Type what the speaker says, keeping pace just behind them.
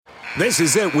This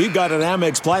is it. We've got an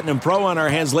Amex Platinum Pro on our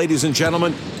hands, ladies and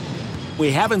gentlemen.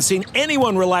 We haven't seen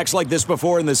anyone relax like this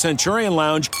before in the Centurion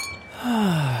Lounge.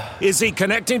 Is he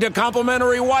connecting to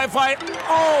complimentary Wi-Fi?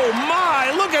 Oh,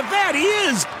 my! Look at that! He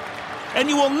is! And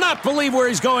you will not believe where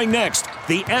he's going next.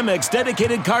 The Amex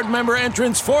dedicated card member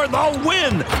entrance for the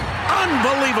win!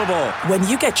 Unbelievable! When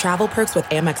you get travel perks with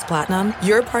Amex Platinum,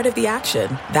 you're part of the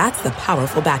action. That's the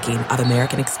powerful backing of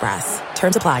American Express.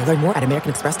 Terms apply. Learn more at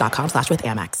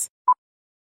americanexpress.com/withAmex.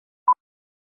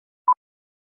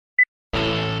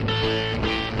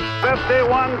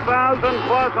 51,000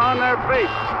 plus on their feet.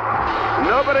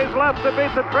 Nobody's left to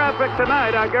beat the traffic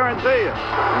tonight, I guarantee you.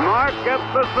 Mark gets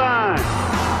the sign.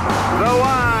 The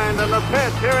wind and the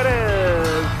pitch, here it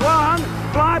is. Swung,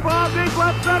 fly ball deep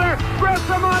left center.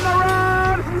 Grissom on the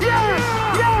run. Yes!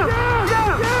 Yes!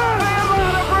 Yes! The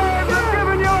Atlanta Braves have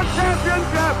given you a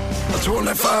championship.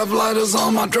 25 lighters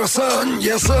on my dresser,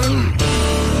 yes sir.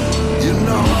 You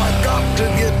know I got to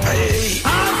get paid.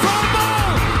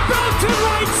 To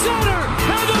right center,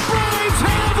 and the Braves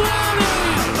have won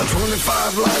it!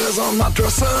 25 lighters on my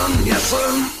dresser, yes sir.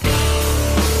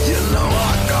 You know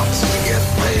I got to get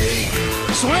paid.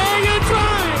 Swing and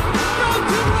drive, out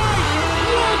to right,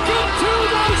 welcome to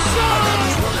the show! I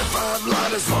got 25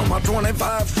 lighters for my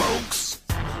 25 folks.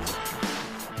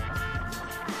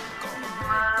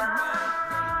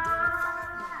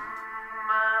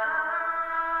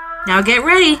 Now get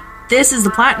ready. This is the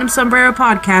Platinum Sombrero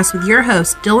Podcast with your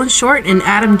hosts, Dylan Short and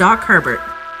Adam Doc Herbert.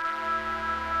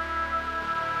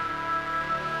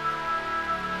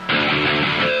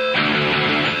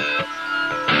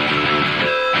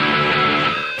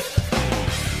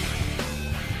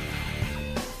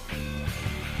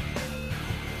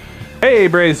 Hey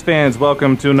Braves fans,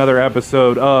 welcome to another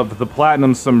episode of the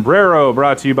Platinum Sombrero,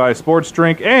 brought to you by Sports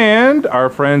Drink and our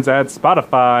friends at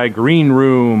Spotify Green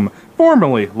Room,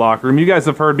 formerly Locker Room. You guys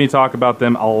have heard me talk about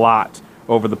them a lot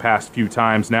over the past few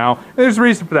times now, and there's a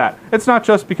reason for that. It's not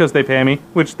just because they pay me,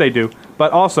 which they do,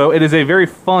 but also it is a very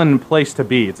fun place to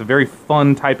be. It's a very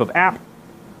fun type of app.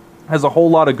 Has a whole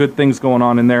lot of good things going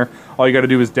on in there. All you got to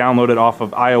do is download it off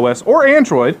of iOS or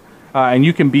Android, and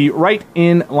you can be right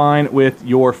in line with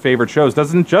your favorite shows.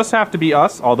 Doesn't just have to be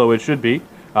us, although it should be.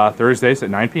 Thursdays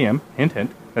at 9 p.m. Hint, hint.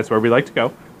 That's where we like to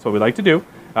go. That's what we like to do.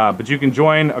 But you can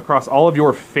join across all of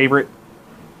your favorite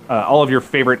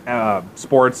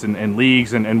sports and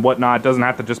leagues and whatnot. It doesn't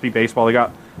have to just be baseball. They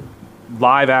got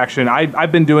live action.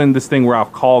 I've been doing this thing where I'll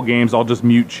call games. I'll just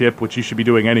mute Chip, which you should be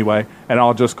doing anyway, and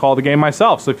I'll just call the game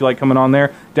myself. So if you like coming on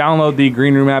there, download the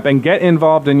Green Room app and get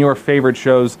involved in your favorite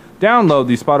shows. Download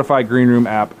the Spotify Green Room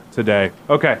app today.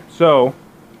 Okay, so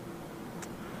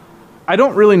I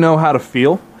don't really know how to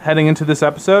feel heading into this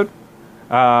episode.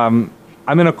 I'm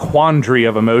in a quandary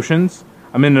of emotions.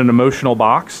 I'm in an emotional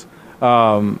box.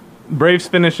 Braves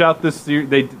finish out this series.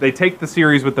 They take the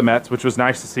series with the Mets, which was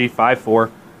nice to see, 5-4.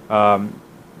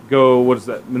 What is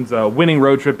that? It's a winning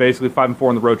road trip, basically 5-4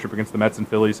 on the road trip against the Mets and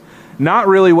Phillies. Not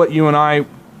really what you and I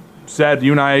said.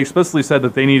 You and I explicitly said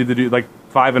that they needed to do, like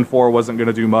 5-4 wasn't going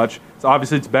to do much. So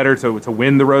obviously it's better to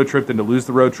win the road trip than to lose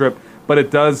the road trip. But it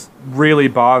does really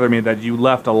bother me that you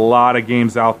left a lot of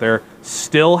games out there.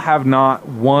 Still have not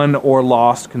won or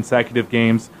lost consecutive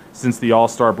games since the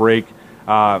All-Star break.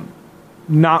 Not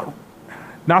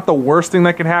the worst thing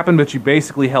that could happen, but you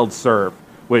basically held serve,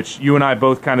 which you and I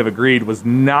both kind of agreed was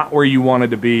not where you wanted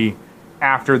to be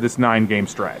after this 9-game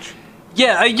stretch.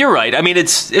 Yeah, you're right. I mean,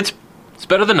 it's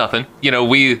better than nothing. You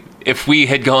know, if we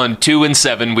had gone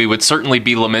 2-7, we would certainly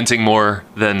be lamenting more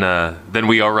than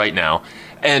we are right now.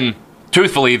 And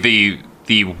truthfully, the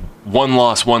one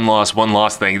loss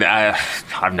thing,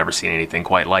 I've never seen anything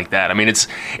quite like that. I mean, it's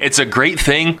a great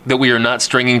thing that we are not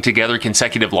stringing together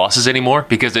consecutive losses anymore,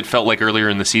 because it felt like earlier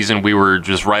in the season we were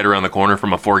just right around the corner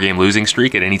from a 4-game losing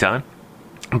streak at any time.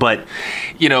 But,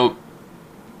 you know,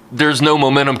 there's no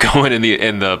momentum going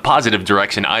in the positive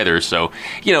direction either. So,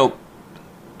 you know,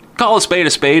 call a spade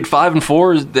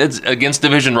 5-4. That's against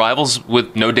division rivals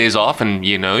with no days off, and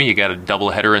you know you got a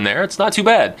doubleheader in there. It's not too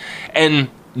bad, and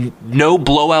no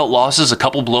blowout losses, a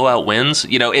couple blowout wins.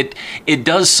 You know, it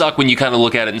does suck when you kind of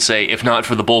look at it and say, if not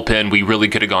for the bullpen, we really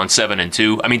could have gone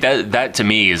 7-2. I mean, that to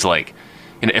me is like,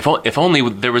 you know, if only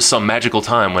there was some magical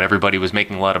time when everybody was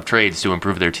making a lot of trades to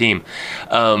improve their team.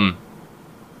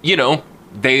 You know,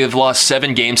 they have lost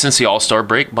 7 games since the All-Star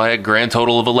break by a grand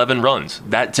total of 11 runs.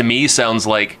 That to me sounds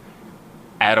like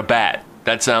add a bat.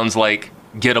 That sounds like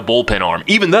get a bullpen arm.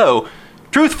 Even though,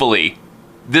 truthfully,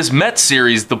 this Mets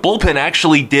series, the bullpen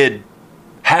actually did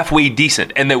halfway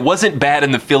decent, and it wasn't bad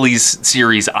in the Phillies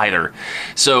series either.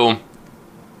 So,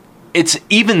 it's,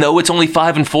 even though it's only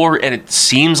 5-4 and it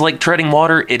seems like treading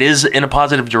water, it is in a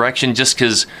positive direction, just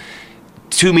because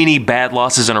too many bad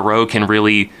losses in a row can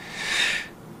really...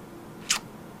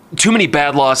 Too many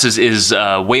bad losses is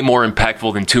way more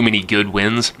impactful than too many good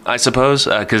wins, I suppose,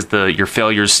 because your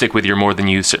failures stick with you more than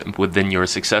your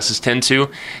successes tend to.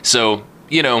 So,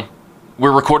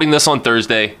 we're recording this on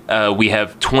Thursday. We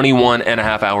have 21 and a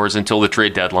half hours until the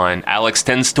trade deadline. Alex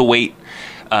tends to wait.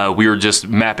 We were just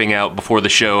mapping out before the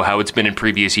show how it's been in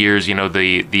previous years.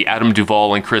 The Adam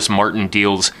Duvall and Chris Martin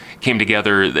deals came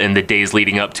together in the days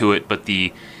leading up to it, but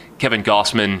the Kevin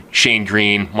Gossman, Shane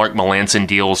Green, Mark Melancon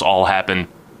deals all happened.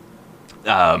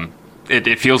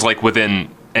 It feels like within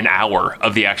an hour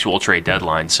of the actual trade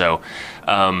deadline. So,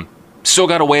 still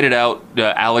got to wait it out.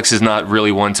 Alex is not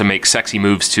really one to make sexy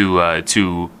moves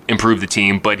to improve the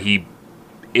team, but he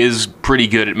is pretty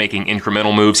good at making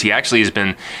incremental moves. He actually has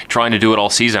been trying to do it all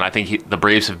season. I think the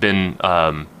Braves have been,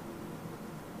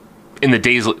 in the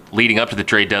days leading up to the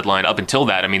trade deadline, up until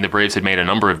that, the Braves had made a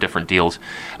number of different deals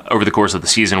over the course of the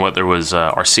season, whether it was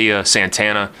Arcia,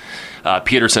 Santana,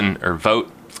 Peterson, or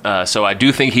Vogt. So I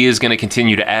do think he is going to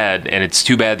continue to add, and it's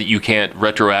too bad that you can't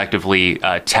retroactively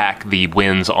tack the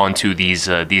wins onto these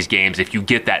games if you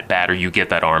get that bat or you get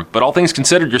that arm. But all things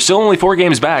considered, you're still only 4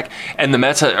 games back, and the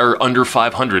Mets are under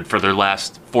 500 for their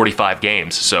last 45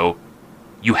 games. So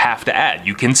you have to add.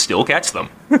 You can still catch them.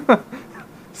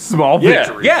 Small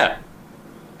victory. Yeah.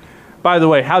 By the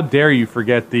way, how dare you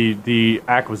forget the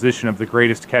acquisition of the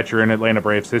greatest catcher in Atlanta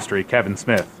Braves history, Kevin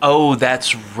Smith. Oh,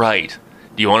 that's right.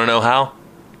 Do you want to know how?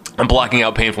 I'm blocking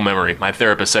out painful memory. My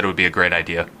therapist said it would be a great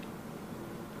idea.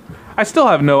 I still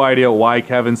have no idea why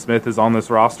Kevin Smith is on this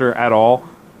roster at all,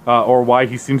 or why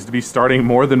he seems to be starting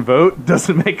more than Vogt.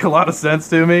 Doesn't make a lot of sense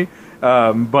to me.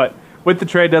 But with the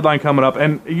trade deadline coming up,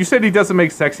 and you said he doesn't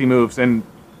make sexy moves, and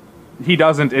he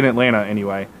doesn't in Atlanta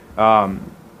anyway.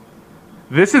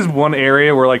 This is one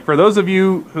area where, for those of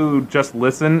you who just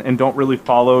listen and don't really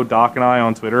follow Doc and I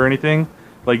on Twitter or anything,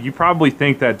 you probably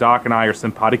think that Doc and I are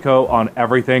simpatico on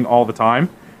everything all the time.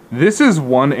 This is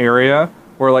one area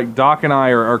where, Doc and I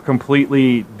are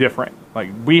completely different.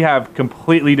 We have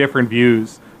completely different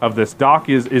views of this. Doc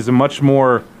is a much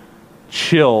more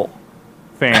chill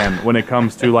fan when it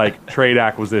comes to, trade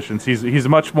acquisitions. He's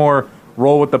much more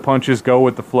roll with the punches, go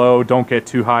with the flow, don't get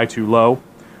too high, too low.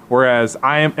 Whereas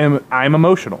I'm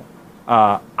emotional.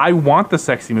 I want the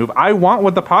sexy move. I want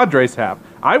what the Padres have.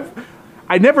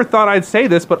 I never thought I'd say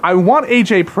this, but I want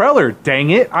AJ Preller.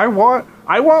 Dang it! I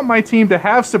want my team to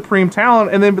have supreme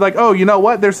talent, and then be like, oh, you know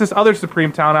what? There's this other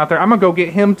supreme talent out there. I'm gonna go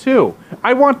get him too.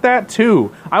 I want that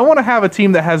too. I want to have a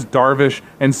team that has Darvish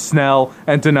and Snell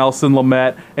and Dinelson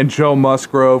Lamet and Joe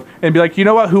Musgrove, and be like, you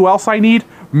know what? Who else I need?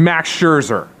 Max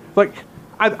Scherzer.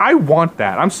 I want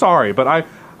that. I'm sorry, but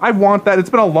I want that. It's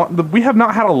been a long. We have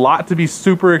not had a lot to be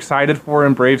super excited for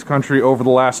in Braves country over the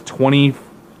last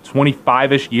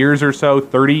 25-ish years or so,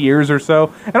 30 years or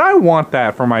so, and I want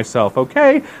that for myself,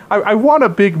 okay? I want a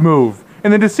big move.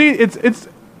 And then to see, it's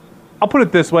I'll put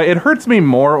it this way, it hurts me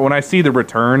more when I see the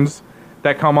returns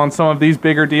that come on some of these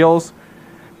bigger deals.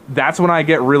 That's when I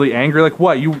get really angry.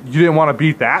 What, you didn't want to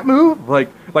beat that move?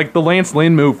 Like the Lance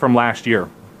Lynn move from last year.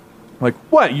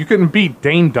 What, you couldn't beat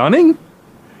Dane Dunning?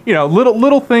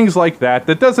 Little things like that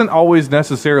doesn't always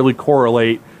necessarily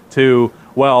correlate to,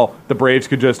 well, the Braves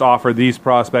could just offer these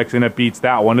prospects and it beats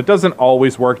that one. It doesn't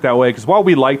always work that way, because while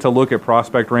we like to look at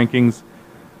prospect rankings,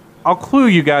 I'll clue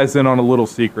you guys in on a little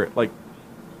secret.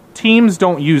 Teams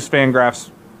don't use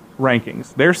Fangraphs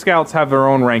rankings. Their scouts have their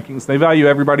own rankings. They value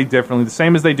everybody differently, the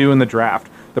same as they do in the draft.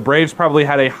 The Braves probably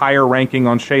had a higher ranking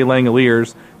on Shea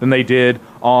Langeliers than they did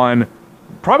on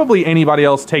probably anybody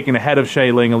else taken ahead of Shea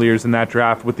Langeliers in that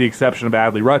draft, with the exception of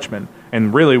Adley Rutschman.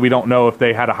 And really, we don't know if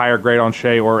they had a higher grade on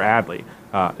Shea or Adley.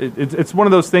 It's one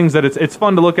of those things that it's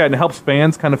fun to look at, and it helps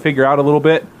fans kind of figure out a little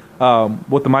bit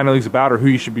what the minor league's about or who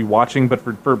you should be watching. But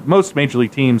for most major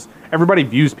league teams, everybody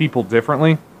views people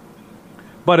differently.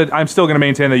 But I'm still going to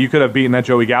maintain that you could have beaten that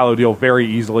Joey Gallo deal very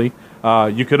easily.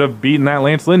 You could have beaten that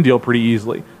Lance Lynn deal pretty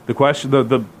easily.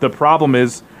 The problem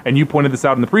is, and you pointed this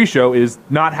out in the pre-show, is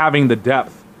not having the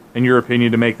depth, in your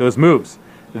opinion, to make those moves.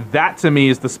 That, to me,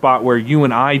 is the spot where you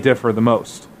and I differ the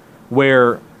most,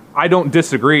 where I don't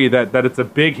disagree that it's a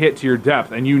big hit to your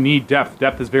depth, and you need depth.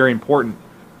 Depth is very important.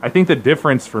 I think the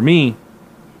difference for me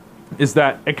is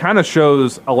that it kind of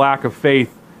shows a lack of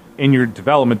faith in your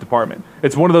development department.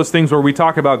 It's one of those things where we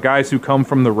talk about guys who come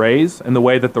from the Rays and the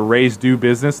way that the Rays do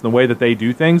business and the way that they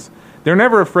do things. They're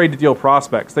never afraid to deal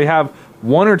prospects. They have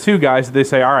one or two guys that they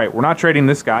say, all right, we're not trading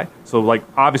this guy. So,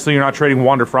 obviously you're not trading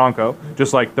Wander Franco,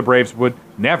 just like the Braves would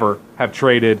never have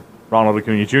traded Ronald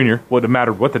Acuna Jr. Wouldn't have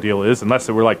mattered what the deal is, unless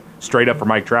it were like straight up for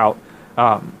Mike Trout.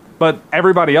 But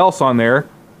everybody else on there,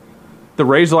 the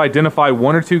Rays will identify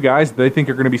one or two guys that they think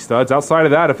are going to be studs. Outside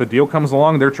of that, if a deal comes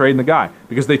along, they're trading the guy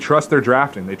because they trust their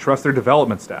drafting. They trust their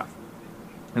development staff.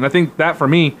 And I think that, for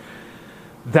me,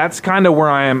 that's kind of where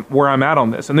I'm at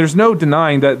on this. And there's no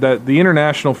denying that the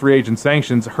international free agent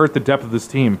sanctions hurt the depth of this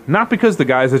team. Not because the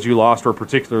guys that you lost were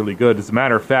particularly good. As a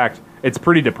matter of fact, it's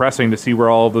pretty depressing to see where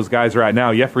all of those guys are at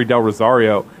now. Yefry Del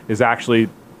Rosario is actually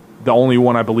the only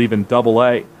one, I believe, in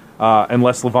Double-A.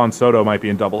 Unless Levon Soto might be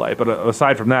in Double-A. But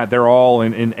aside from that, they're all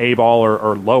in A-ball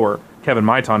or lower. Kevin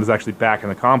Maiton is actually back in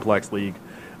the complex league.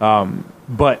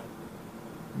 But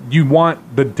you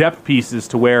want the depth pieces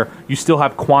to where you still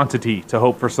have quantity to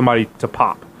hope for somebody to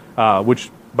pop,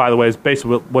 which, by the way, is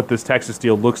basically what this Texas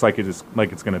deal looks like it's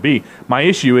going to be. My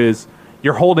issue is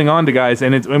you're holding on to guys,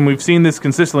 and we've seen this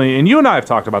consistently, and you and I have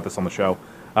talked about this on the show,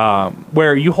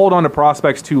 where you hold on to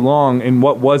prospects too long and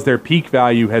what was their peak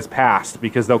value has passed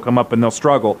because they'll come up and they'll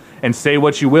struggle. And say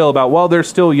what you will about, well, they're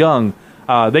still young.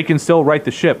 They can still right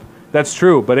the ship. That's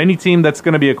true. But any team that's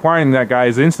going to be acquiring that guy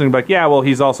is instantly like, yeah, well,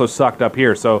 he's also sucked up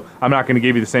here, so I'm not going to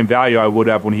give you the same value I would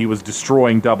have when he was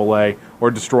destroying Double-A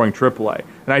or destroying Triple-A.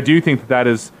 And I do think that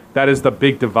is the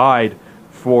big divide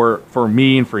for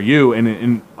me and for you, and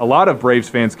in a lot of Braves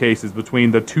fans' cases,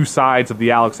 between the two sides of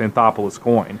the Alex Anthopoulos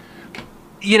coin.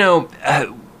 You know,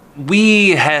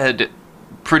 we had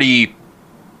pretty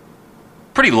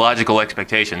logical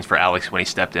expectations for Alex when he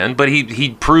stepped in, but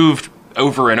he proved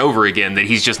over and over again that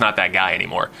he's just not that guy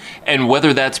anymore. And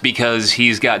whether that's because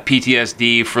he's got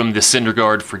PTSD from the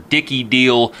Syndergaard for Dickey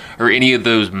deal or any of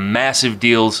those massive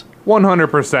deals,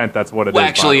 100% that's what it is. Well,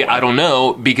 actually, I don't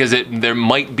know, because there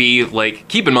might be, like,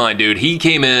 keep in mind, dude,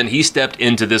 he stepped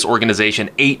into this organization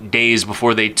 8 days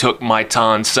before they took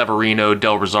Maiton, Severino,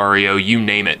 Del Rosario, you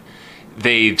name it.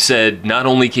 They said, not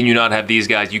only can you not have these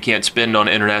guys, you can't spend on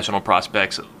international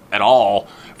prospects at all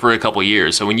for a couple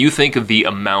years. So when you think of the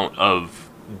amount of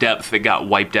depth that got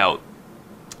wiped out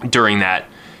during that,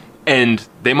 and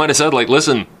they might have said, like,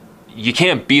 listen, you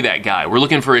can't be that guy. We're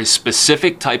looking for a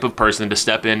specific type of person to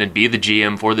step in and be the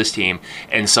GM for this team,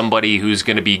 and somebody who's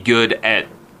going to be good at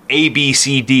A, B,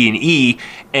 C, D, and E,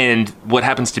 and what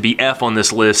happens to be F on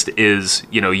this list is,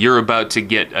 you know, you're about to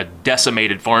get a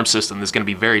decimated farm system that's going to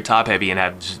be very top-heavy and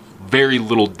have very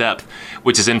little depth,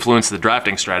 which has influenced the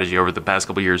drafting strategy over the past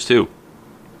couple years, too.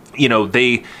 You know,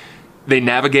 they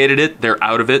navigated it. They're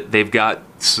out of it.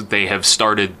 They have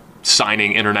started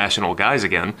signing international guys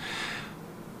again.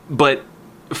 But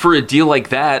for a deal like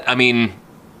that, I mean,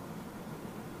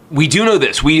 we do know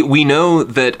this. We know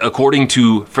that according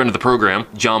to friend of the program,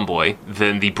 John Boy,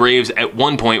 then the Braves at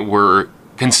one point were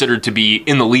considered to be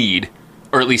in the lead,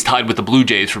 or at least tied with the Blue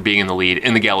Jays for being in the lead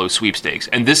in the Gallo sweepstakes.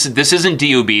 And this isn't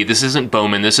DOB, this isn't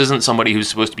Bowman, this isn't somebody who's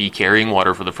supposed to be carrying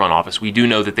water for the front office. We do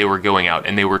know that they were going out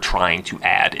and they were trying to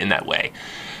add in that way.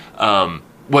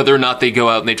 Whether or not they go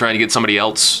out and they try to get somebody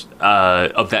else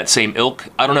of that same ilk,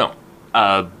 I don't know.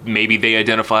 Maybe they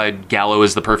identified Gallo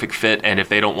as the perfect fit, and if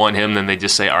they don't want him, then they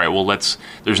just say, all right, well,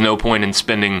 there's no point in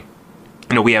spending,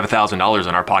 we have $1,000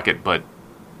 in our pocket, but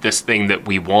this thing that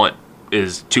we want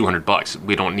is $200.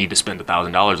 We don't need to spend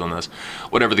 $1,000 on this,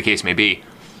 whatever the case may be.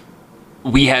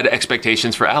 We had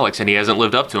expectations for Alex, and he hasn't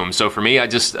lived up to them. So for me, I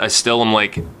still am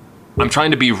like, I'm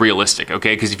trying to be realistic,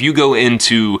 okay? Because if you go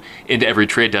into every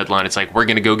trade deadline, it's like, we're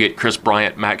going to go get Chris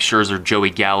Bryant, Max Scherzer, Joey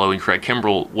Gallo, and Craig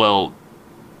Kimbrell. Well,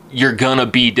 you're gonna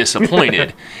be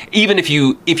disappointed. Even if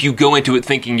you go into it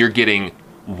thinking you're getting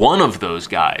one of those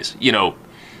guys. You know,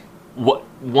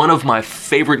 one of my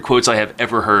favorite quotes I have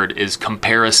ever heard is,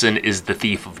 comparison is the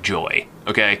thief of joy.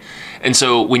 Okay? And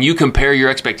so when you compare your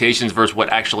expectations versus what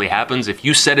actually happens, if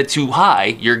you set it too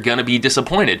high, you're gonna be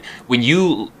disappointed. When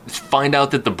you find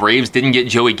out that the Braves didn't get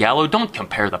Joey Gallo, don't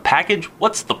compare the package.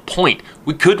 What's the point?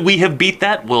 Could we have beat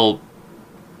that? Well,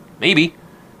 maybe.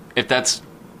 If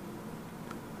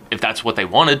that's what they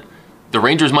wanted, the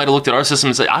Rangers might have looked at our system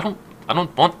and said, I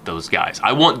don't want those guys.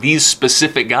 I want these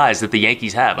specific guys that the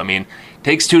Yankees have. I mean, it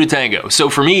takes two to tango. So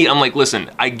for me, I'm like, listen,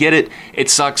 I get it. It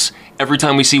sucks every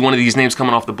time we see one of these names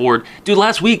coming off the board. Dude,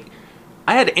 last week,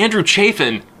 I had Andrew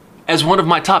Chafin as one of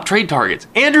my top trade targets.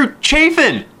 Andrew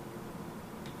Chafin!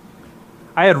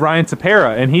 I had Ryan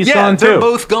Tepera, and he's gone too. Yeah, they're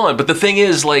both gone. But the thing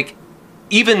is, like,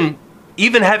 even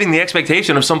having the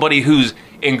expectation of somebody who's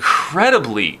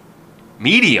incredibly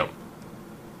medium.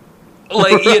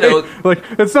 Like, you know, like,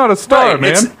 it's not a star, right,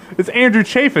 man. It's Andrew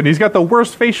Chafin. He's got the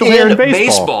worst facial hair in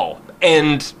baseball.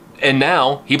 And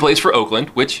now he plays for Oakland,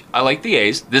 which I like the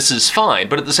A's. This is fine,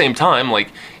 but at the same time,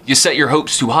 like, you set your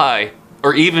hopes too high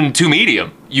or even too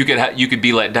medium, you could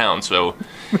be let down. So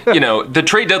the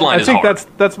trade deadline is hard. I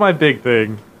think that's my big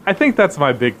thing. I think that's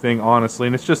my big thing, honestly.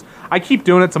 And it's just, I keep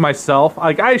doing it to myself.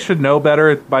 Like, I should know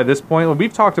better by this point. When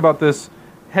we've talked about this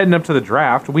heading up to the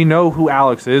draft, we know who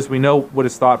Alex is. We know what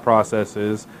his thought process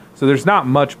is. So there's not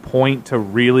much point to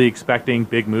really expecting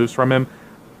big moves from him.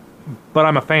 But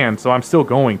I'm a fan, so I'm still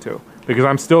going to. Because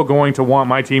I'm still going to want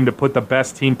my team to put the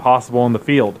best team possible in the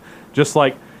field. Just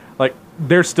like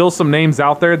there's still some names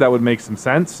out there that would make some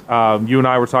sense. You and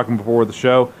I were talking before the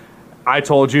show. I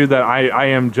told you that I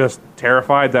am just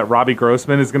terrified that Robbie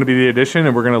Grossman is going to be the addition,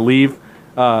 and we're going to leave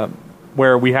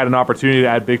where we had an opportunity to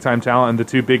add big-time talent, and the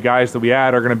two big guys that we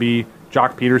add are going to be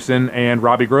Jock Peterson and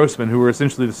Robbie Grossman, who are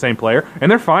essentially the same player. And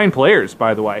they're fine players,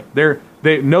 by the way.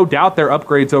 They no doubt they're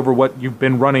upgrades over what you've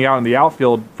been running out in the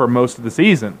outfield for most of the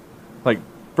season. Like,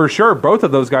 for sure, both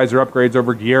of those guys are upgrades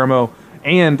over Guillermo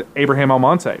and Abraham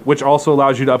Almonte, which also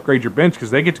allows you to upgrade your bench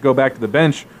because they get to go back to the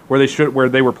bench where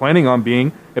they were planning on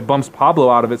being. It bumps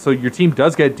Pablo out of it, so your team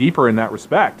does get deeper in that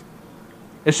respect.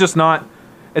 It's just not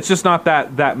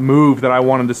that move that I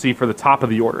wanted to see for the top of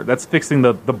the order. That's fixing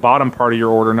the bottom part of your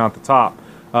order, not the top,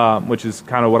 which is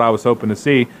kind of what I was hoping to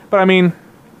see. But I mean,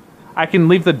 I can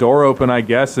leave the door open, I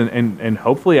guess, and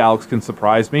hopefully Alex can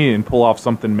surprise me and pull off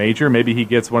something major. Maybe he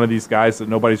gets one of these guys that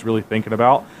nobody's really thinking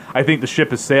about. I think the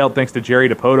ship has sailed thanks to Jerry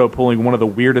Dipoto pulling one of the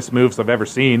weirdest moves I've ever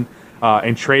seen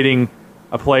and trading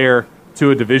a player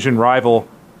to a division rival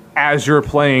as you're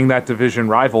playing that division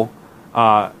rival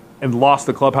and lost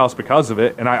the clubhouse because of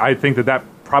it. And I think that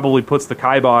probably puts the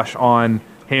kibosh on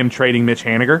him trading Mitch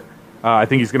Haniger. I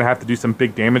think he's going to have to do some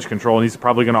big damage control, and he's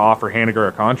probably going to offer Haniger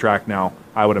a contract now,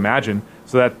 I would imagine.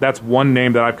 So that's one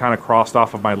name that I've kind of crossed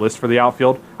off of my list for the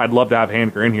outfield. I'd love to have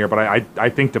Haniger in here, but I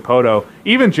think Dipoto,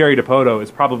 even Jerry Dipoto,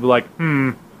 is probably like,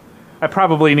 I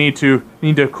probably need to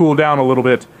cool down a little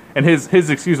bit. And his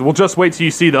excuse, well, just wait till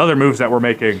you see the other moves that we're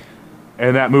making.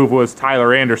 And that move was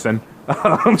Tyler Anderson.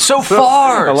 So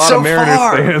far.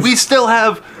 Fans. We still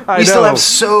have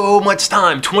so much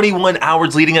time. 21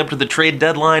 hours leading up to the trade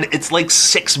deadline. It's like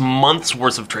 6 months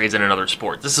worth of trades in another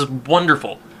sport. This is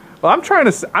wonderful. Well, I'm trying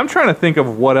to think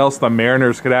of what else the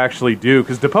Mariners could actually do,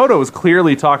 because Dipoto was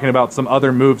clearly talking about some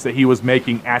other moves that he was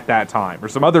making at that time, or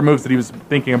some other moves that he was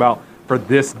thinking about for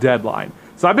this deadline.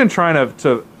 So I've been trying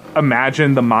to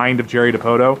imagine the mind of Jerry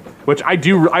Dipoto, which I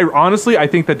honestly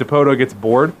think that Dipoto gets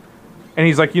bored. And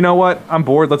he's like, you know what? I'm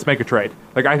bored. Let's make a trade.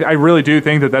 Like, I really do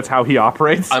think that that's how he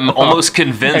operates. I'm almost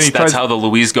convinced that's how the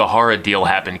Luis Guijarro deal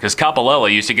happened, because Capalella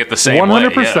used to get the same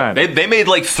 100%. way. Yeah. They made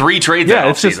like 3 trades that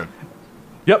offseason.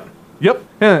 Yep.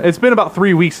 Yeah, it's been about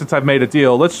 3 weeks since I've made a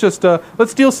deal. Let's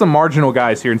deal some marginal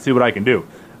guys here and see what I can do.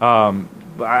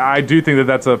 I do think that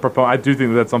that's I do think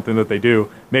that that's something that they do.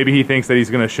 Maybe he thinks that he's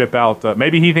going to ship out.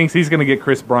 Maybe he thinks he's going to get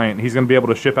Chris Bryant. He's going to be able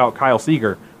to ship out Kyle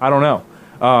Seager. I don't know.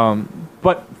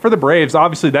 But for the Braves,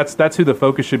 obviously that's who the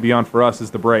focus should be on for us,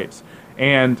 is the Braves.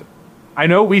 And I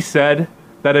know we said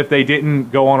that if they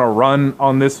didn't go on a run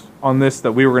on this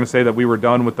that we were going to say that we were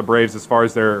done with the Braves as far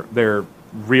as their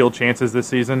real chances this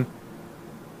season.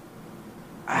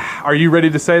 Are you ready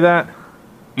to say that?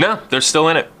 No, they're still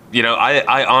in it.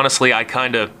 I honestly, I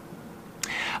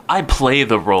play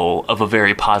the role of a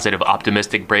very positive,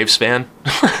 optimistic Braves fan,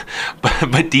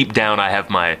 but deep down I have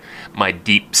my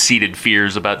deep-seated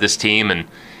fears about this team, and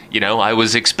I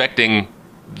was expecting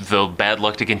the bad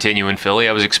luck to continue in Philly.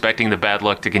 I was expecting the bad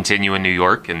luck to continue in New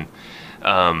York, and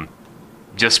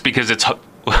just because it's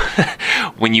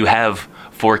when you have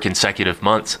 4 consecutive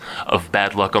months of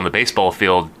bad luck on the baseball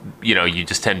field, you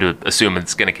just tend to assume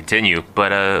it's going to continue.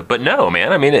 But no,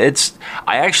 man. I mean,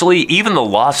 even the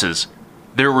losses,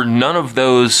 there were none of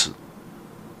those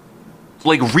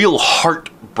like real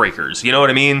heartbreakers. You know what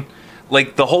I mean?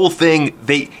 Like the whole thing,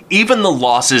 even the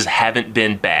losses haven't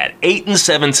been bad.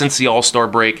 8-7 since the All-Star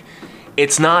break.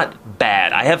 It's not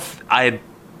bad.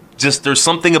 There's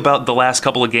something about the last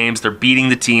couple of games. They're beating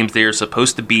the teams they are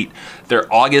supposed to beat.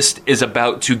 Their August is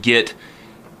about to get,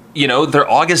 their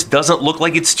August doesn't look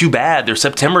like it's too bad. Their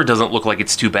September doesn't look like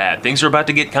it's too bad. Things are about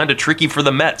to get kind of tricky for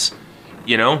the Mets,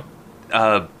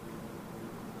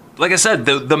 like I said,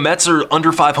 the Mets are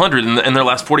under 500 in their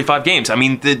last 45 games. I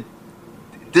mean,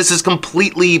 this is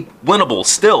completely winnable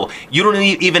still. You don't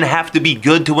even have to be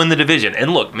good to win the division.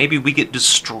 And look, maybe we get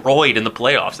destroyed in the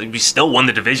playoffs. We still won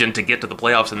the division to get to the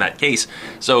playoffs in that case.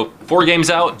 So 4 games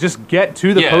out. Just get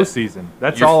to the postseason.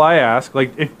 That's all I ask.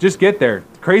 Just get there.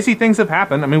 Crazy things have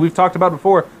happened. I mean, we've talked about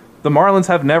before. The Marlins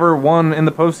have never won in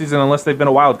the postseason unless they've been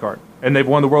a wild card. And they've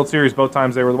won the World Series both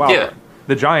times they were the wild card.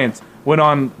 The Giants went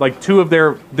on, 2 of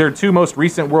their 2 most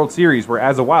recent World Series were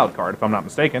as a wild card, if I'm not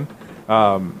mistaken.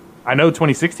 I know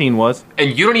 2016 was.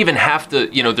 And you don't even have to,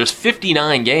 there's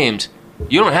 59 games.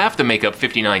 You don't have to make up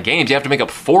 59 games. You have to make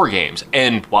up 4 games.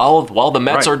 And while the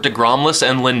Mets are DeGrom-less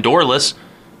and Lindor-less,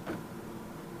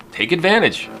 take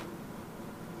advantage.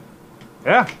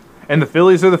 Yeah, and the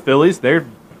Phillies are the Phillies. They're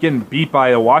getting beat by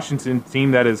a Washington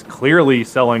team that is clearly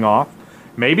selling off.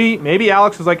 Maybe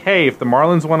Alex was like, hey, if the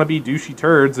Marlins want to be douchey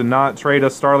turds and not trade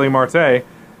us Starling Marte,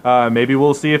 maybe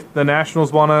we'll see if the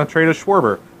Nationals want to trade us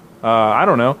Schwarber. I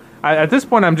don't know. At this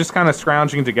point, I'm just kind of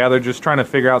scrounging together, just trying to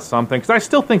figure out something, because I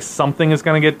still think something is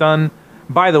going to get done.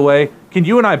 By the way, can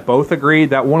you and I both agree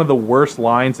that one of the worst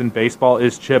lines in baseball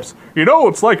is Chip's,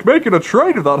 it's like making a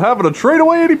trade without having to trade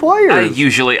away any players?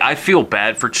 I feel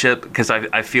bad for Chip, because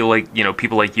I feel like,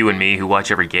 people like you and me who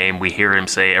watch every game, we hear him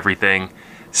say everything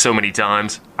so many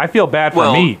times. I feel bad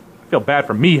for me. I feel bad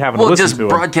for me having to listen to him.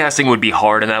 Broadcasting would be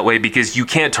hard in that way, because you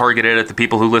can't target it at the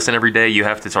people who listen every day. You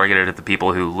have to target it at the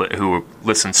people who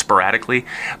listen sporadically.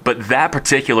 But that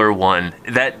particular one,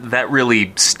 that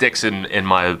really sticks in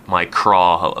my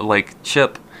craw. Like,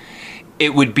 Chip,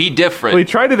 it would be different. Well, he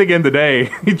tried it again today.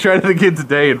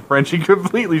 And Frenchie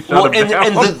completely shut him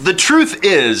down. And the truth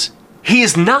is, he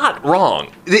is not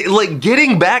wrong. Like,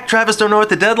 getting back Travis d'Arnaud at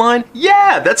the deadline,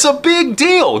 yeah, that's a big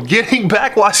deal. Getting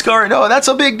back Huascar, no, that's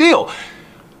a big deal.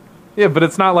 Yeah, but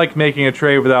it's not like making a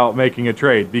trade without making a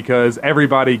trade, because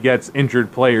everybody gets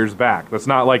injured players back. That's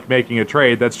not like making a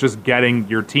trade. That's just getting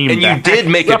your team back. And you did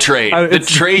make a trade. The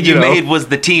trade you made was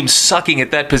the team sucking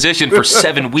at that position for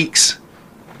 7 weeks.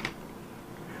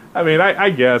 I mean, I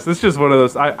guess it's just one of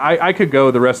those. I could go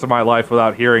the rest of my life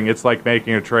without hearing it's like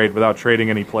making a trade without trading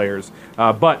any players.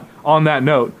 But on that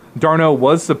note, d'Arnaud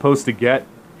was supposed to get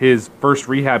his first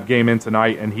rehab game in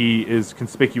tonight, and he is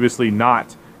conspicuously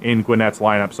not in Gwinnett's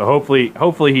lineup. So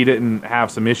hopefully he didn't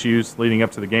have some issues leading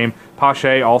up to the game.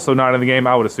 Pache also not in the game.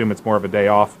 I would assume it's more of a day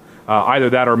off. Either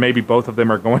that, or maybe both of them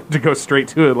are going to go straight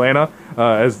to Atlanta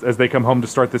as they come home to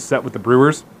start this set with the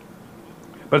Brewers.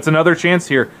 But it's another chance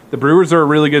here. The Brewers are a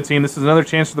really good team. This is another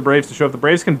chance for the Braves to show if the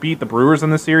Braves can beat the Brewers in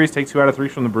this series, take 2 out of 3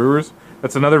 from the Brewers,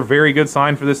 that's another very good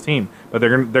sign for this team. But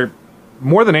they're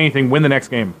more than anything, win the next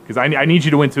game, because I need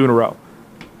you to win 2 in a row.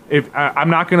 I'm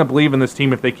not going to believe in this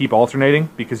team if they keep alternating,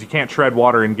 because you can't tread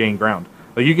water and gain ground.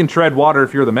 Like, you can tread water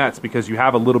if you're the Mets because you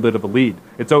have a little bit of a lead.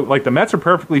 It's like the Mets are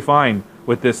perfectly fine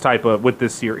with this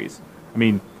series. I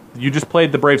mean, you just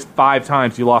played the Braves 5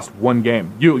 times, you lost 1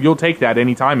 game. You'll take that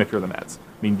any time if you're the Mets.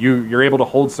 I mean, you're able to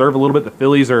hold serve a little bit. The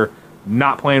Phillies are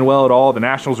not playing well at all. The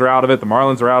Nationals are out of it. The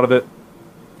Marlins are out of it.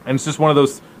 And it's just one of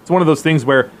those things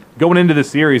where going into the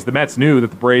series, the Mets knew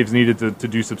that the Braves needed to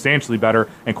do substantially better.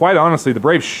 And quite honestly, the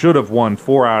Braves should have won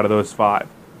 4 out of those 5,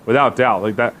 without doubt.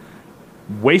 Like that,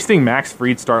 wasting Max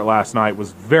Fried's start last night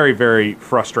was very, very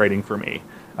frustrating for me,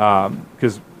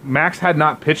 because Max had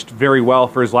not pitched very well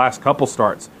for his last couple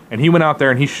starts, and he went out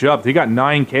there and he shoved. He got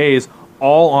 9 Ks.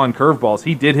 All on curveballs.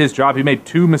 He did his job. He made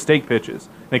 2 mistake pitches,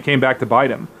 and it came back to bite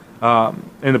him.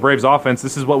 In the Braves offense,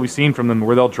 this is what we've seen from them,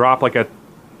 where they'll drop like a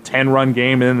 10-run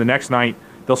game, and then the next night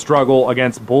they'll struggle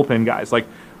against bullpen guys. Like,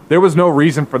 there was no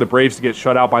reason for the Braves to get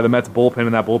shut out by the Mets bullpen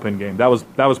in that bullpen game. That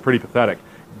was pretty pathetic.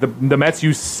 The Mets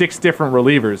used 6 different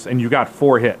relievers, and you got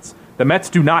 4 hits. The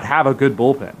Mets do not have a good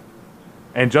bullpen.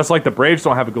 And just like the Braves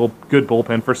don't have a good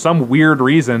bullpen, for some weird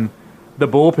reason, the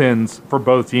bullpens for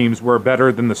both teams were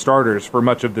better than the starters for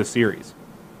much of this series.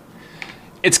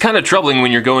 It's kind of troubling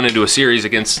when you're going into a series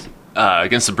against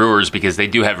the Brewers, because they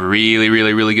do have really,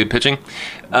 really, really good pitching.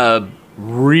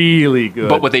 Really good.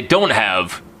 But what they don't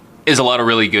have is a lot of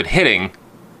really good hitting.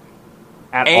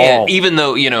 At all. Even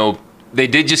though, they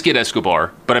did just get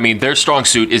Escobar, but I mean, their strong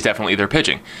suit is definitely their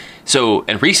pitching. So,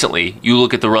 and recently, you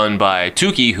look at the run by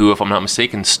Tukey, who, if I'm not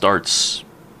mistaken, starts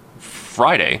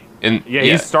Friday.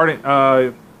 He's starting.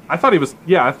 I thought he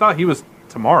was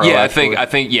tomorrow. Yeah, actually. I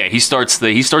think he starts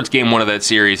game 1 of that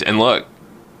series. And look,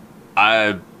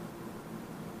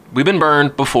 we've been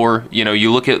burned before.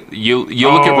 You look at Wright,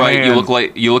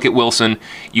 man. you look at Wilson,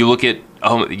 you look at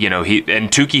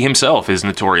Tukey himself is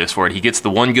notorious for it. He gets the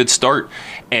one good start,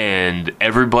 and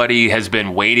everybody has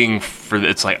been waiting for.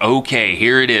 It's like, okay,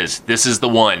 here it is. This is the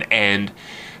one. And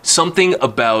something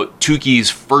about Tukey's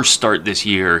first start this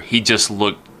year, he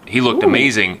looked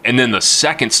amazing. And then the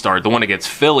second start, the one against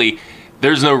Philly,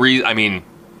 there's no reason. I mean,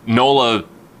 Nola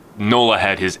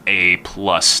had his A+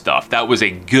 stuff. That was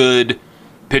a good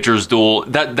pitcher's duel.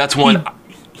 That's one.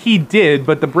 He did,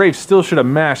 but the Braves still should have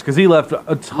mashed, because he left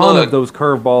a ton of those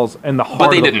curveballs in the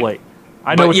heart of the plate.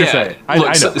 I know what you're saying.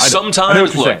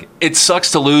 Sometimes, it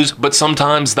sucks to lose, but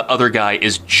sometimes the other guy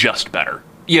is just better.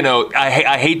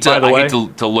 I hate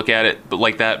to look at it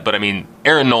like that, but I mean,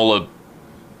 Aaron Nola's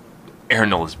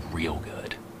real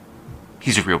good.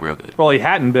 He's real good. Well, he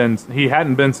hadn't been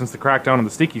since the crackdown on the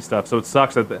sticky stuff. So it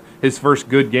sucks that his first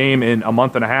good game in a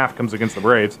month and a half comes against the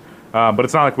Braves. But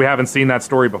it's not like we haven't seen that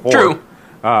story before. True.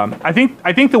 I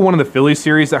think the one in the Phillies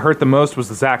series that hurt the most was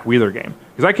the Zach Wheeler game,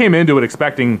 because I came into it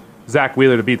expecting Zach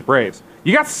Wheeler to beat the Braves.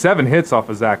 You got 7 hits off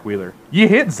of Zach Wheeler. You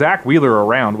hit Zach Wheeler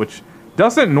around, which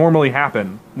doesn't normally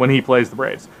happen when he plays the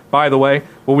Braves. By the way,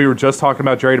 when we were just talking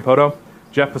about Jerry Dipoto,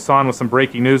 Jeff Passan with some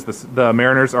breaking news: the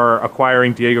Mariners are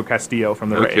acquiring Diego Castillo from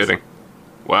the Rays. No kidding.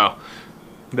 Wow.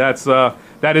 That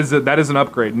is an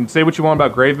upgrade. And say what you want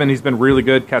about Graveman, he's been really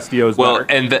good. Castillo's better.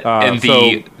 And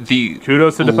the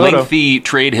kudos to Dipoto. Lengthy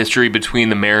trade history between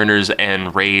the Mariners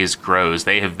and Rays grows.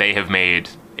 They have made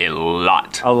a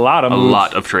lot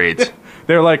of trades.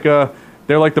 They're like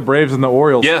the Braves and the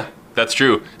Orioles. Yeah, that's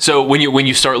true. So when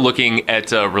you start looking at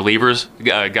relievers,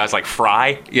 guys like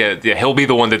Fry, yeah, he'll be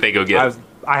the one that they go get.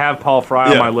 I have Paul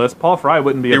Fry on my list. Paul Fry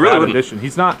wouldn't be a bad addition.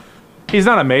 He's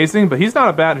not amazing, but he's not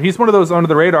a bad. He's one of those under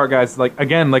the radar guys. Like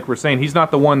we're saying, he's not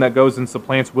the one that goes and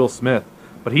supplants Will Smith,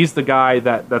 but he's the guy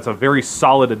that's a very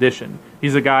solid addition.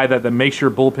 He's a guy that makes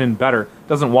your bullpen better.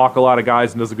 Doesn't walk a lot of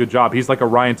guys and does a good job. He's like a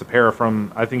Ryan Tepera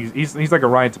from. I think he's like a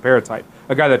Ryan Tepera type.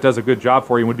 A guy that does a good job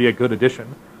for you and would be a good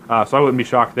addition. So I wouldn't be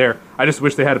shocked there. I just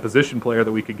wish they had a position player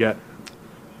that we could get.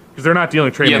 Because they're not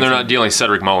dealing Trey Mancini. They're not dealing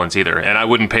Cedric Mullins either, and I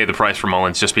wouldn't pay the price for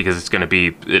Mullins just because it's going to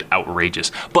be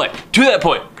outrageous. But to that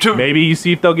point, maybe you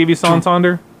see if they'll give you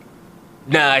Santander.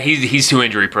 Nah, he's too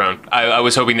injury prone. I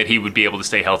was hoping that he would be able to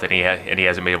stay healthy, and he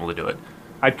hasn't been able to do it.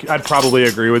 I'd probably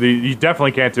agree with you. You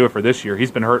definitely can't do it for this year.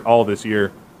 He's been hurt all this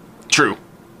year. True.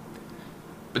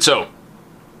 But so,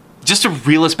 just to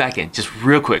reel us back in, just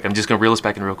real quick. I'm just going to reel us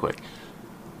back in real quick.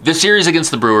 This series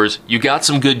against the Brewers, you got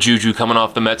some good juju coming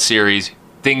off the Mets series.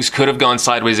 Things could have gone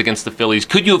sideways against the Phillies.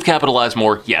 Could you have capitalized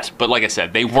more? Yes. But like I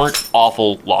said, they weren't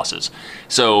awful losses.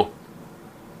 So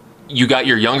you got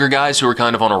your younger guys who are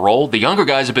kind of on a roll. The younger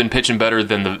guys have been pitching better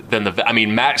than the. I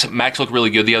mean, Max looked really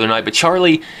good the other night, but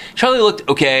Charlie looked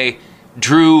okay.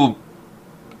 Drew,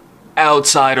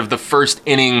 outside of the first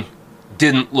inning,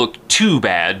 didn't look too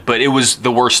bad, but it was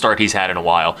the worst start he's had in a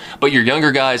while. But your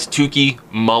younger guys, Tukey,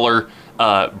 Muller,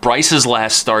 Bryce's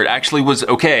last start actually was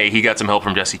okay. He got some help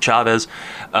from Jesse Chavez.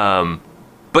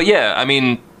 But yeah, I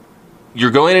mean,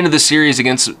 you're going into the series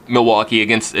against Milwaukee,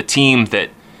 against a team that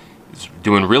is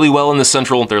doing really well in the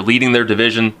Central. They're leading their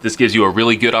division. This gives you a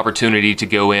really good opportunity to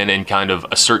go in and kind of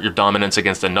assert your dominance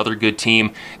against another good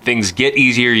team. Things get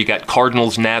easier. You got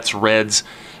Cardinals, Nats, Reds,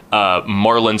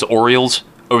 Marlins, Orioles.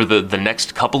 Over the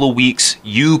next couple of weeks,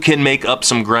 you can make up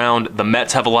some ground. The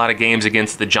Mets have a lot of games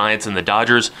against the Giants and the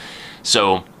Dodgers.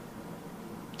 So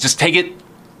just take it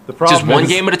just one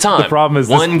game at a time. The problem is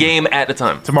one game at a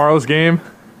time. Tomorrow's game,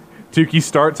 Tukey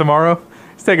start tomorrow.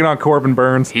 He's taking on Corbin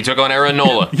Burns. He took on Aaron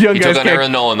Nola. He took on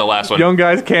Aaron Nola in the last one. Young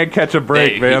guys can't catch a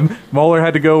break, man. Mueller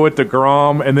had to go with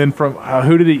DeGrom, and then from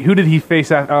who did he face?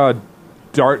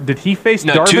 Did he face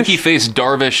Darvish? Tukey faced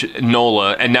Darvish,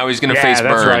 Nola, and now he's going to face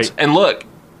Burns. Right. And look,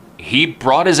 he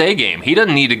brought his A game. He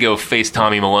doesn't need to go face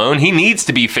Tommy Malone. He needs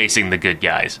to be facing the good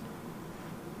guys.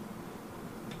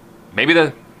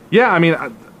 Yeah, I mean,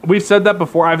 we've said that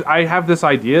before. I have this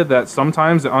idea that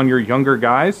sometimes on your younger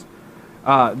guys,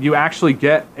 you actually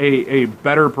get a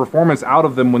better performance out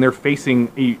of them when they're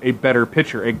facing a better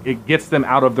pitcher. It gets them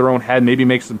out of their own head, maybe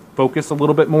makes them focus a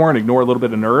little bit more and ignore a little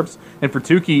bit of nerves. And for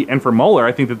Tukey and for Mueller,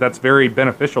 I think that's very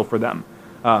beneficial for them.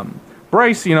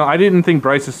 Bryce, I didn't think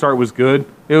Bryce's start was good.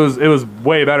 It was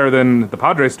way better than the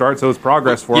Padres start, so it was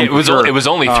progress for him. It was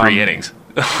only 3 innings.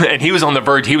 And he was on the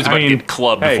verge. He was about to get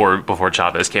clubbed before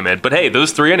Chavez came in. But hey,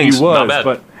 those 3 innings, not bad.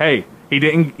 But hey, he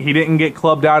didn't get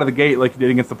clubbed out of the gate like he did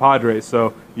against the Padres.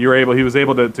 So he was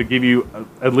able to give you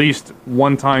at least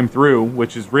one time through,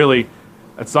 which is really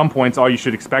at some points all you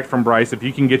should expect from Bryce. If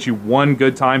he can get you one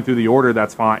good time through the order,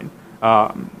 that's fine.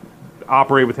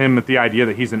 Operate with him with the idea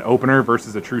that he's an opener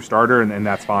versus a true starter, and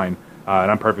that's fine.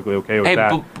 And I'm perfectly okay with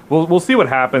that. We'll see what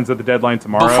happens at the deadline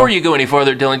tomorrow. Before you go any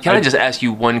further, Dylan, can I just ask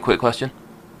you one quick question?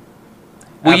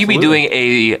 Will you be doing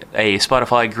a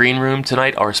Spotify Green Room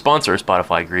tonight? Our sponsor,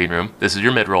 Spotify Green Room. This is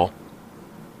your mid-roll.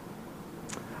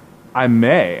 I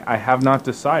may. I have not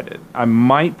decided. I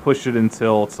might push it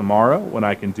until tomorrow when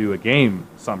I can do a game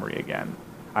summary again.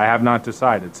 I have not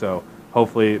decided, so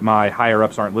hopefully my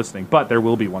higher-ups aren't listening. But there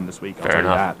will be one this week, I'll tell you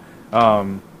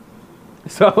that.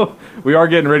 So we are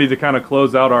getting ready to kind of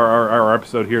close out our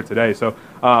episode here today. So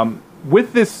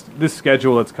with this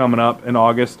schedule that's coming up in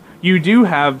August, you do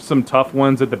have some tough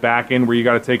ones at the back end where you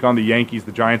got to take on the Yankees,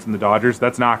 the Giants, and the Dodgers.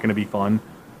 That's not going to be fun.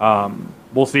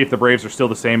 We'll see if the Braves are still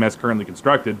the same as currently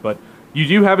constructed, but you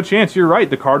do have a chance. You're right.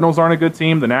 The Cardinals aren't a good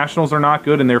team. The Nationals are not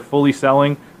good, and they're fully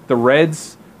selling. the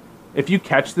Reds, if you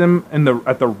catch them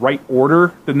at the right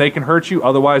order, then they can hurt you.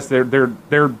 Otherwise,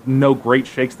 they're no great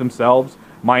shakes themselves.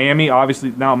 Miami,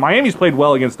 obviously, now Miami's played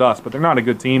well against us, but they're not a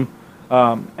good team.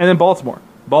 And then Baltimore.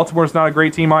 Baltimore's not a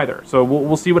great team either. So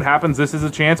we'll see what happens. This is a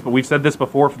chance, but we've said this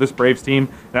before for this Braves team,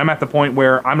 and I'm at the point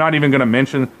where I'm not even going to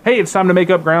mention, hey, it's time to make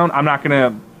up ground. I'm not going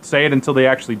to say it until they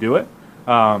actually do it.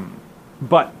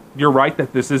 But you're right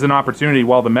that this is an opportunity.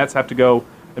 While the Mets have to go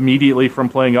immediately from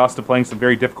playing us to playing some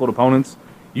very difficult opponents,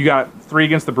 you got 3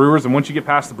 against the Brewers, and once you get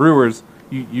past the Brewers,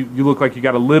 you look like you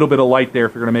got a little bit of light there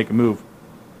if you're going to make a move.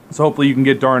 So hopefully you can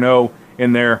get d'Arnaud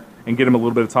in there and get him a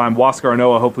little bit of time. Huascar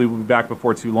Ynoa hopefully will be back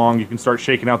before too long. You can start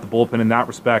shaking out the bullpen in that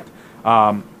respect.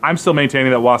 I'm still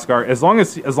maintaining that Huascar, as long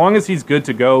as he's good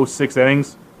to go 6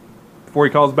 innings before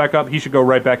he calls back up, he should go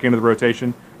right back into the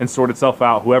rotation and sort itself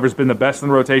out. Whoever's been the best in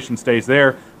the rotation stays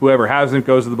there. Whoever hasn't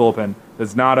goes to the bullpen.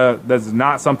 That's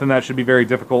not something that should be very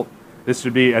difficult. This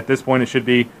should be, at this point, it should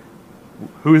be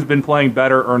who's been playing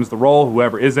better earns the role.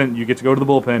 Whoever isn't, you get to go to the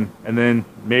bullpen. And then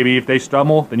maybe if they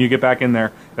stumble, then you get back in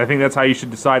there. And I think that's how you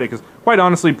should decide it, because quite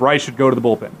honestly, Bryce should go to the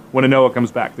bullpen when Ynoa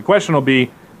comes back. The question will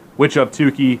be which of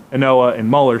Tukey, Ynoa, and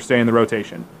Muller stay in the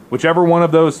rotation. Whichever one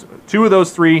of those, 2 of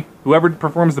those 3, whoever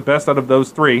performs the best out of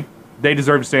those 3, they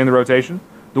deserve to stay in the rotation.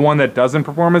 The one that doesn't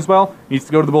perform as well needs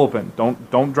to go to the bullpen.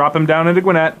 Don't drop him down into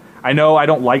Gwinnett. I know I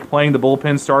don't like playing the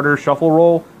bullpen starter shuffle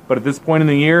role, but at this point in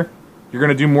the year, you're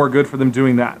going to do more good for them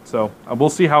doing that. So we'll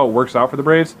see how it works out for the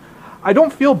Braves. I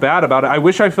don't feel bad about it. I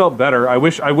wish I felt better. I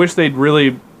wish they'd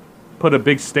really put a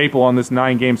big staple on this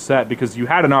 9-game set, because you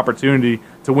had an opportunity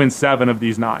to win 7 of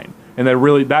these 9. And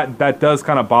that does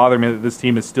kind of bother me that this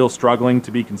team is still struggling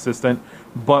to be consistent.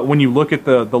 But when you look at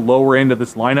the lower end of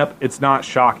this lineup, it's not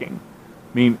shocking.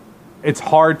 I mean, it's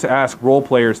hard to ask role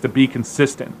players to be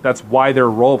consistent. That's why they're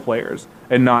role players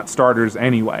and not starters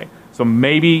anyway. So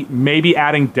maybe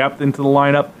adding depth into the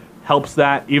lineup helps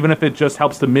that, even if it just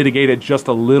helps to mitigate it just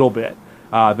a little bit.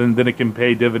 Then it can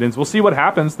pay dividends. We'll see what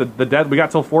happens. We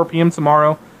got till 4 p.m.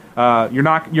 tomorrow.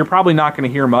 You're probably not going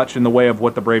to hear much in the way of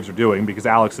what the Braves are doing, because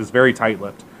Alex is very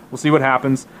tight-lipped. We'll see what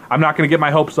happens. I'm not going to get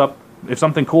my hopes up. If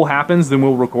something cool happens, then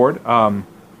we'll record.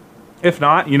 If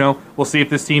not, we'll see if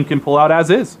this team can pull out as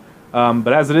is.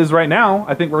 But as it is right now,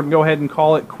 I think we're going to go ahead and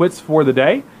call it quits for the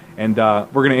day. And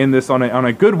we're going to end this on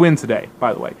a good win today,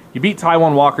 by the way. You beat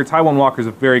Taijuan Walker. Taijuan Walker's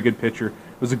a very good pitcher.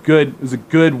 It was a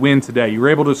good win today. You were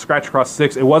able to scratch across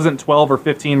 6. It wasn't 12 or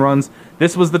 15 runs.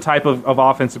 This was the type of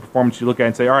offensive performance you look at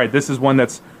and say, all right, this is one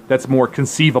that's more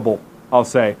conceivable, I'll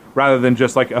say, rather than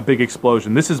just like a big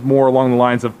explosion. This is more along the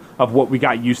lines of what we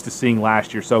got used to seeing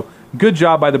last year. So good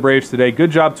job by the Braves today. Good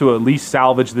job to at least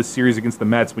salvage this series against the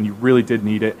Mets when you really did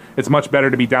need it. It's much better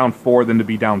to be down 4 than to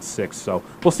be down 6. So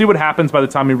we'll see what happens by the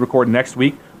time we record next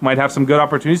week. Might have some good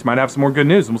opportunities. Might have some more good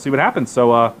news, and we'll see what happens.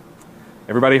 So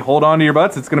everybody hold on to your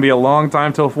butts. It's going to be a long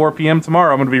time till 4 p.m.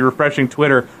 tomorrow. I'm going to be refreshing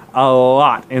Twitter a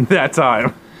lot in that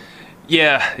time.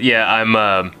 Yeah.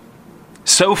 I'm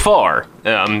so far.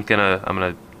 I'm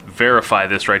gonna verify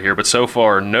this right here, but so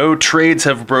far no trades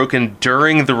have broken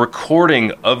during the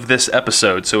recording of this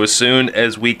episode. So as soon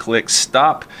as we click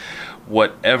stop,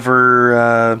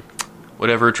 whatever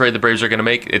trade the Braves are going to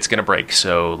make, it's going to break.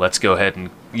 So let's go ahead and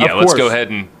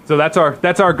So that's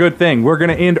our good thing. We're going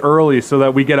to end early so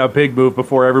that we get a big move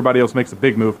before everybody else makes a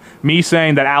big move. Me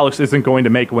saying that Alex isn't going to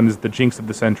make one is the jinx of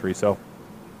the century. So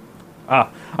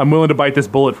I'm willing to bite this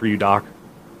bullet for you, Doc.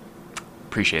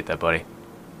 Appreciate that, buddy.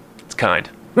 It's kind.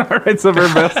 All right, so for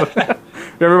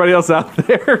everybody else out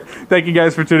there, thank you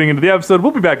guys for tuning into the episode.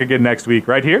 We'll be back again next week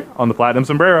right here on the Platinum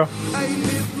Sombrero.